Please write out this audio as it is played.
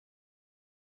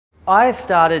I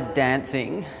started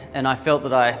dancing and I felt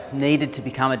that I needed to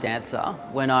become a dancer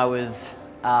when I was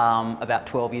about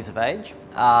 12 years of age.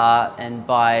 And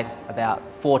by about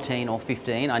 14 or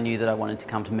 15, I knew that I wanted to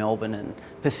come to Melbourne and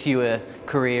pursue a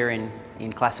career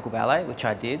in classical ballet, which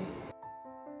I did.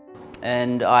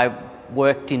 And I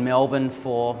worked in Melbourne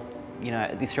for,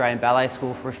 at the Australian Ballet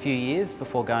School for a few years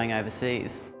before going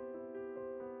overseas.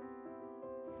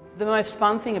 The most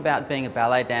fun thing about being a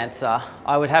ballet dancer,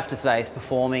 I would have to say, is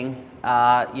performing.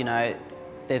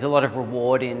 There's a lot of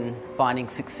reward in finding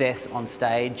success on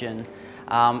stage and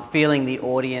feeling the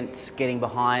audience getting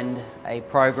behind a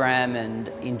program and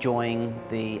enjoying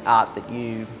the art that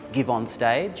you give on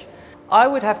stage. I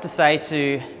would have to say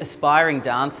to aspiring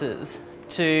dancers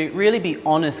to really be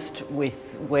honest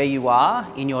with where you are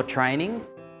in your training.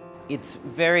 It's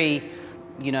very,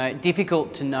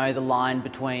 difficult to know the line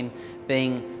between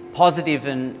being positive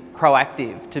and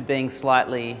proactive to being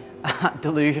slightly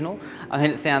delusional. I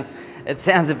mean, it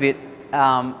sounds a bit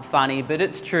funny, but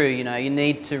it's true. You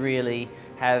need to really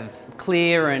have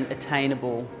clear and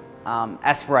attainable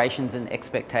aspirations and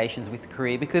expectations with the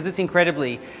career because it's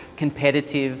incredibly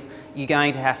competitive. You're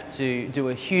going to have to do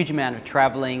a huge amount of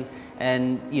travelling,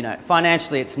 and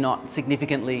financially it's not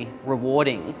significantly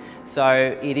rewarding.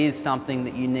 So it is something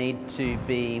that you need to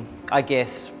be, I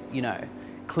guess,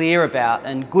 clear about,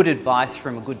 and good advice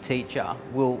from a good teacher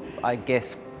will, I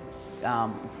guess,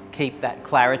 keep that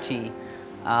clarity,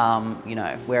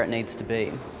 where it needs to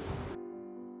be.